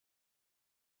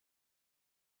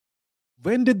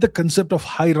When did the concept of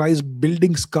high-rise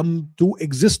buildings come to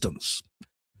existence?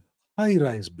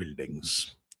 High-rise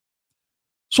buildings.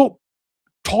 So,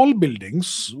 tall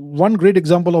buildings, one great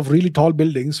example of really tall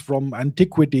buildings from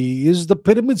antiquity is the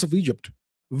pyramids of Egypt.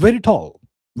 Very tall,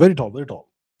 very tall, very tall.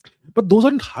 But those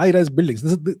aren't high-rise buildings.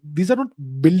 These are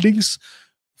not buildings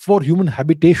for human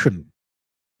habitation.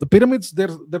 The pyramids,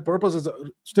 their purpose is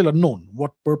still unknown.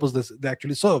 What purpose they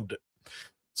actually served.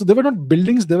 So they were not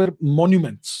buildings; they were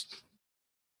monuments.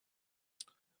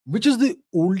 Which is the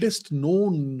oldest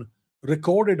known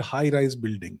recorded high-rise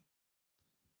building?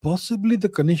 Possibly the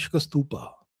Kanishka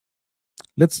Stupa.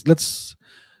 Let's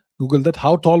Google that.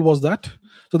 How tall was that?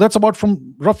 So that's about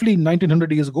from roughly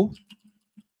 1900 years ago.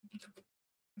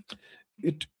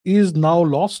 It is now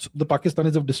lost. The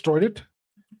Pakistanis have destroyed it.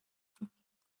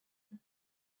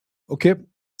 Okay,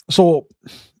 so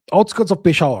outskirts of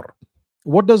Peshawar.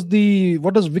 What does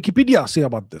Wikipedia say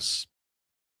about this?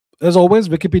 As always,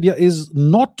 Wikipedia is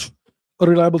not a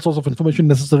reliable source of information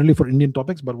necessarily for Indian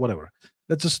topics, but whatever.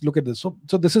 Let's just look at this. So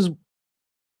this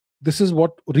is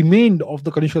what remained of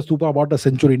the Kanishka Stupa about a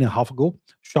century and a half ago.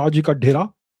 Shahji Ka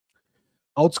Dhera,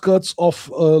 outskirts of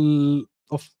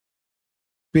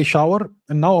Peshawar,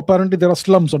 and now apparently there are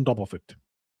slums on top of it.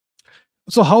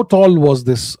 So how tall was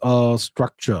this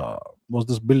structure? Was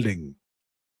this building?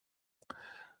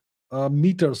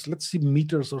 Meters. Let's see,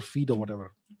 meters or feet or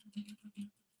whatever.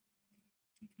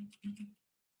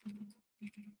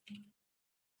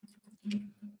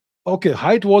 Okay,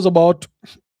 height was about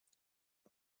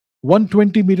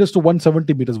 120 meters to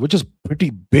 170 meters, which is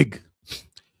pretty big.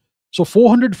 So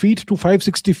 400 feet to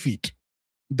 560 feet.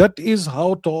 That is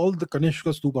how tall the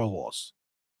Kanishka Stupa was.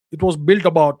 It was built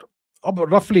about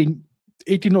roughly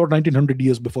 18 or 1900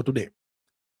 years before today.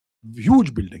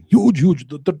 Huge building, huge.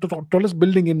 The tallest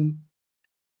building in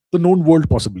the known world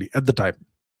possibly at the time.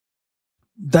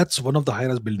 That's one of the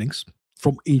high-rise buildings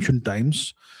from ancient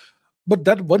times. But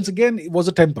that, once again, it was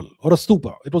a temple or a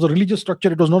stupa. It was a religious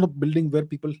structure. It was not a building where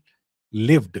people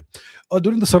lived.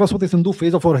 During the Saraswati Sindhu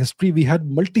phase of our history, we had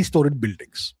multi-storied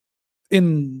buildings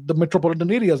in the metropolitan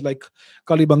areas like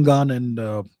Kalibangan and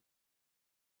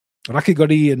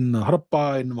Rakhigadi and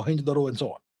Harappa and Mohenjo-daro and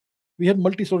so on. We had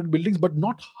multi-storied buildings, but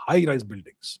not high-rise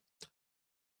buildings.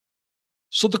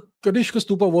 So the Kanishka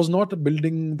Stupa was not a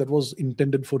building that was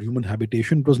intended for human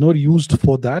habitation. It was never used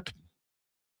for that.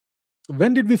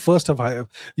 When did we first have high?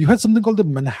 You had something called the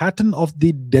Manhattan of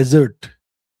the Desert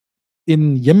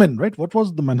in Yemen, right? What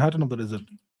was the Manhattan of the Desert?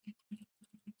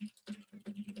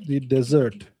 The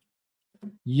desert.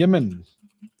 Yemen.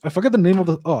 I forget the name of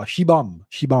the... Shibam.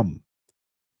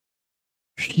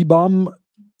 Shibam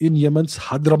in Yemen's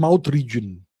Hadramaut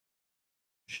region.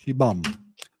 Shibam.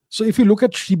 So if you look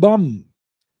at Shibam,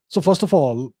 so first of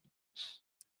all,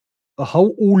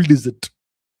 how old is it?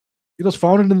 It was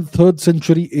founded in the 3rd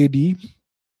century AD.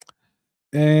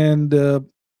 And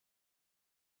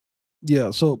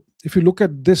so if you look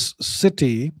at this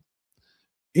city,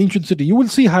 ancient city, you will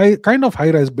see kind of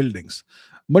high-rise buildings.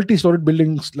 Multi-storied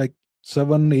buildings like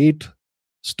 7, 8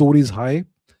 stories high.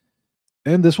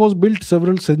 And this was built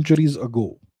several centuries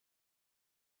ago.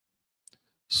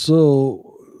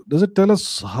 So does it tell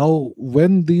us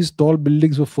when these tall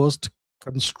buildings were first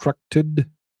constructed?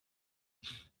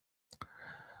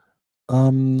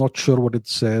 I'm not sure what it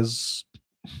says.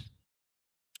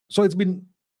 So it's been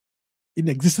in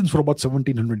existence for about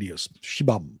 1700 years.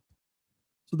 Shibam.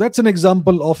 So that's an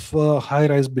example of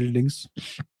high-rise buildings.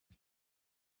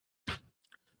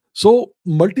 So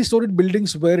multi-storied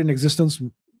buildings were in existence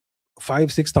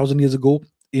 5,000-6,000 years ago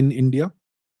in India.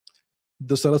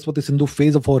 The Saraswati Sindhu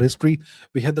phase of our history,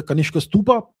 we had the Kanishka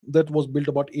Stupa that was built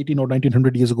about 18 or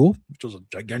 1900 years ago, which was a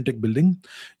gigantic building.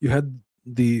 You had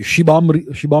the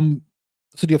Shibam,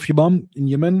 city of Shibam in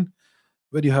Yemen,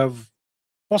 where you have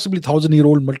possibly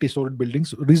 1,000-year-old multi-storied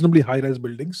buildings, reasonably high-rise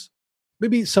buildings,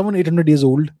 maybe 700-800 years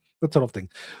old, that sort of thing.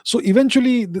 So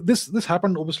eventually, this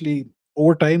happened obviously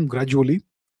over time, gradually,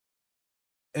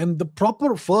 and the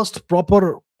proper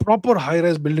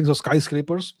high-rise buildings or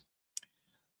skyscrapers,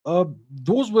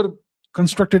 those were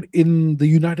constructed in the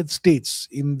United States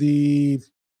in the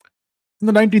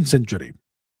 19th century.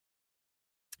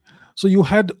 So you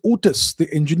had Otis,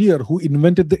 the engineer who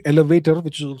invented the elevator,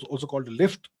 which is also called a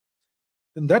lift.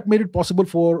 And that made it possible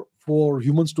for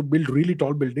humans to build really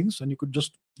tall buildings, and you could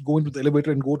just go into the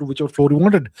elevator and go to whichever floor you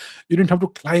wanted. You didn't have to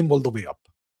climb all the way up.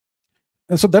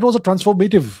 And so that was a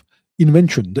transformative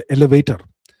invention, the elevator.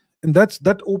 And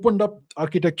that opened up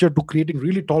architecture to creating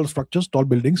really tall structures, tall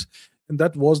buildings. And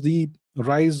that was the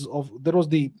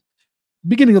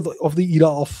beginning of the era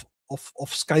of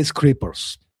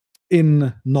skyscrapers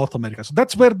in North America. So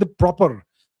that's where the proper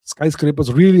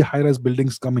skyscrapers, really high-rise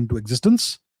buildings come into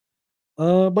existence.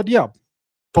 But yeah,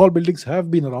 tall buildings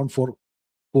have been around for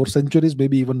centuries,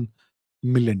 maybe even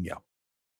millennia.